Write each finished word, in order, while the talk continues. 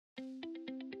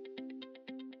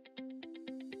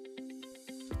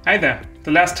Hi there!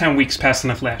 The last 10 weeks passed in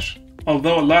a flash.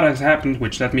 Although a lot has happened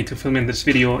which led me to filming this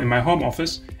video in my home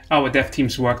office, our dev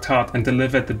teams worked hard and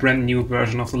delivered the brand new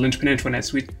version of the Linchpin Intranet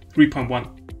Suite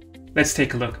 3.1. Let's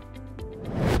take a look.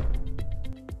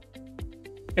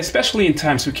 Especially in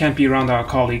times we can't be around our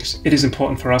colleagues, it is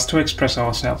important for us to express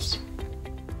ourselves.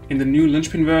 In the new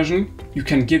Linchpin version, you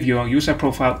can give your user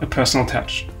profile a personal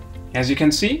touch. As you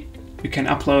can see, you can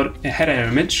upload a header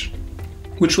image,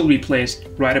 which will be placed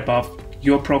right above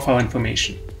your profile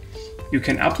information. You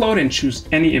can upload and choose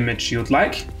any image you'd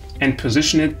like and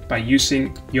position it by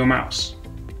using your mouse.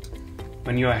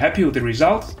 When you are happy with the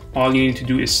result, all you need to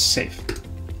do is save.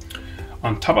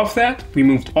 On top of that, we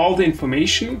moved all the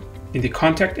information in the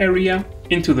contact area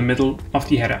into the middle of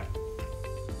the header.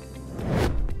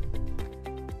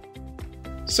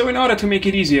 So in order to make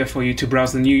it easier for you to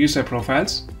browse the new user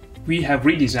profiles, we have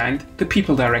redesigned the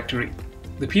people directory.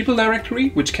 The people directory,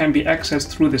 which can be accessed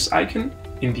through this icon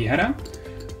in the header,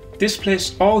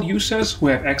 displays all users who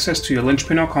have access to your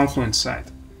Linchpin or Confluence site.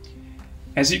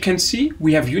 As you can see,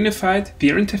 we have unified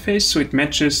their interface so it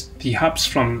matches the hubs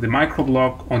from the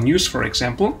microblog or news, for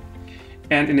example.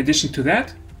 And in addition to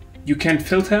that, you can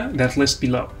filter that list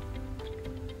below.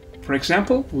 For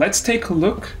example, let's take a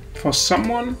look for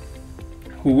someone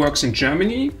who works in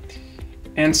Germany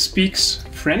and speaks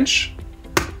French,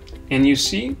 and you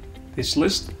see this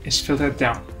list is filtered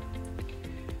down.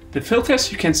 The filters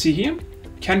you can see here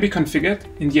can be configured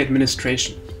in the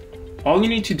administration. All you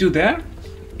need to do there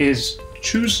is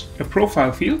choose a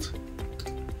profile field,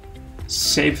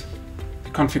 save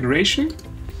the configuration,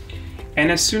 and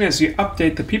as soon as you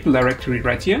update the people directory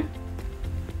right here,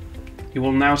 you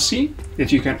will now see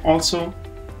that you can also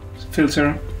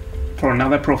filter for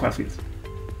another profile field.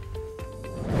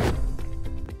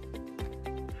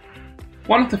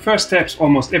 One of the first steps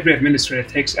almost every administrator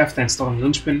takes after installing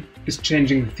Linchpin is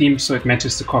changing the theme so it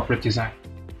matches the corporate design.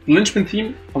 The Linchpin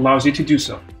theme allows you to do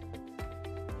so.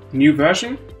 The new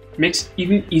version makes it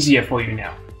even easier for you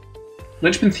now.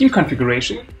 Linchpin theme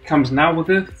configuration comes now with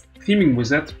a theming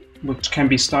wizard, which can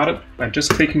be started by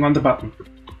just clicking on the button.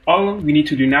 All we need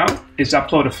to do now is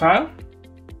upload a file,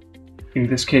 in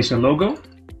this case a logo,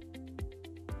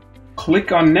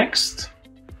 click on next,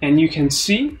 and you can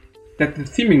see that the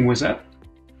theming wizard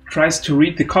tries to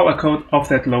read the color code of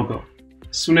that logo.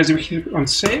 As soon as you click on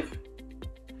save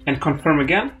and confirm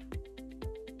again,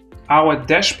 our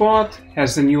dashboard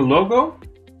has the new logo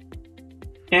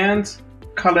and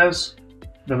colors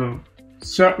the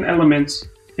certain elements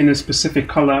in a specific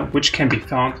color which can be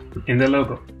found in the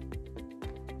logo.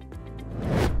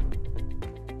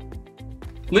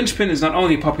 Linchpin is not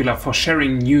only popular for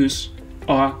sharing news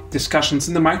or discussions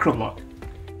in the microblog.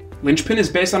 Linchpin is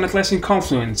based on Atlassian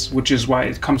Confluence, which is why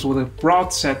it comes with a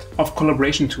broad set of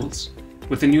collaboration tools.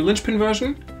 With the new Linchpin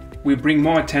version, we bring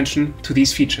more attention to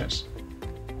these features.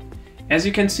 As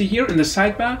you can see here in the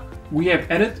sidebar, we have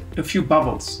added a few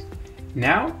bubbles.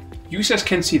 Now, users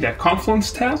can see their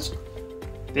Confluence task,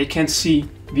 they can see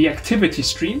the activity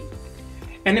stream,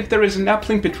 and if there is an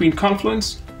uplink between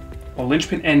Confluence or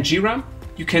Linchpin and Jira,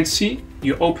 you can see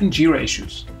your open Jira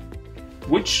issues.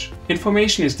 Which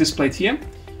information is displayed here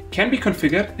can be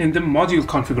configured in the module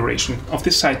configuration of the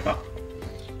sidebar.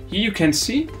 Here you can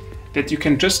see that you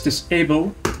can just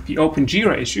disable the open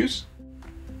Jira issues,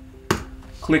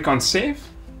 click on save,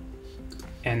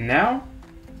 and now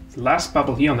the last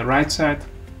bubble here on the right side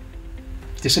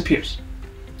disappears.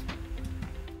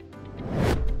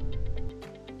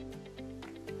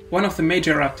 One of the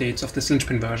major updates of this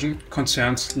Linchpin version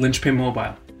concerns Linchpin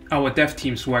Mobile. Our dev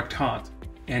teams worked hard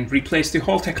and replaced the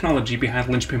whole technology behind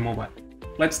Linchpin Mobile.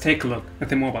 Let's take a look at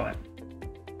the mobile app.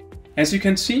 As you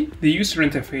can see, the user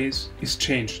interface is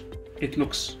changed. It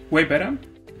looks way better,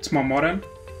 it's more modern,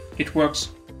 it works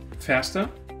faster,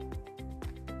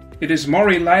 it is more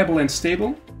reliable and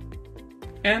stable,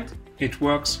 and it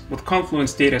works with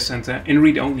Confluence Data Center in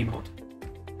read-only mode.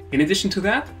 In addition to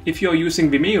that, if you are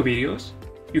using Vimeo videos,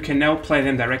 you can now play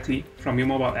them directly from your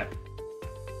mobile app.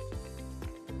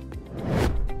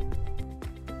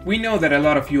 We know that a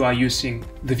lot of you are using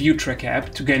the View Tracker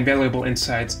app to gain valuable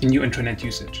insights in your intranet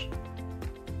usage.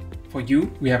 For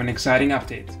you, we have an exciting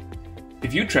update. The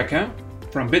View Tracker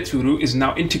from Bitvoodos is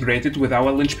now integrated with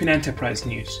our Linchpin Enterprise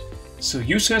news, so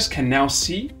users can now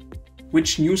see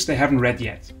which news they haven't read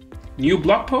yet. New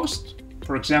blog posts,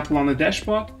 for example on the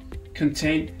dashboard,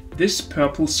 contain this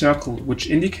purple circle,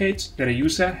 which indicates that a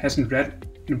user hasn't read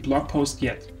a blog post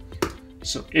yet.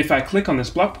 So if I click on this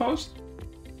blog post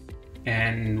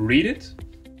and read it,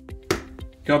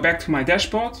 go back to my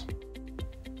dashboard,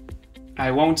 I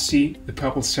won't see the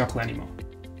purple circle anymore.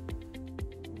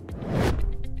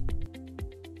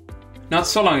 Not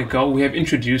so long ago, we have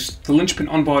introduced the Linchpin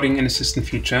onboarding and assistant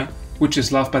feature, which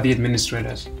is loved by the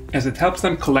administrators, as it helps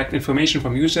them collect information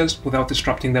from users without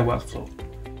disrupting their workflow.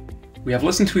 We have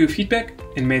listened to your feedback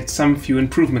and made some few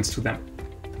improvements to them.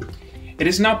 It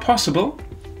is now possible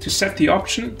to set the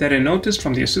option that a notice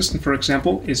from the assistant, for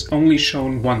example, is only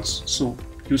shown once, so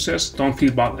users don't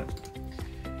feel bothered.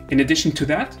 In addition to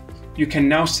that, you can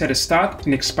now set a start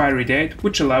and expiry date,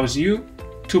 which allows you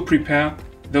to prepare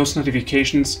those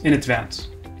notifications in advance.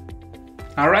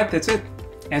 Alright, that's it.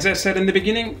 As I said in the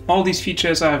beginning, all these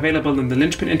features are available in the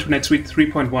Linchpin Intranet Suite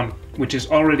 3.1, which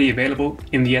is already available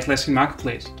in the Atlassian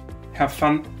Marketplace. Have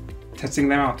fun testing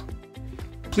them out.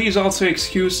 Please also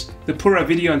excuse the poorer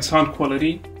video and sound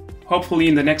quality. Hopefully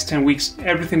in the next 10 weeks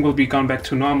everything will be gone back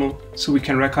to normal so we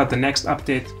can record the next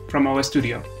update from our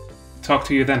studio. Talk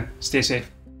to you then. Stay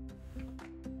safe.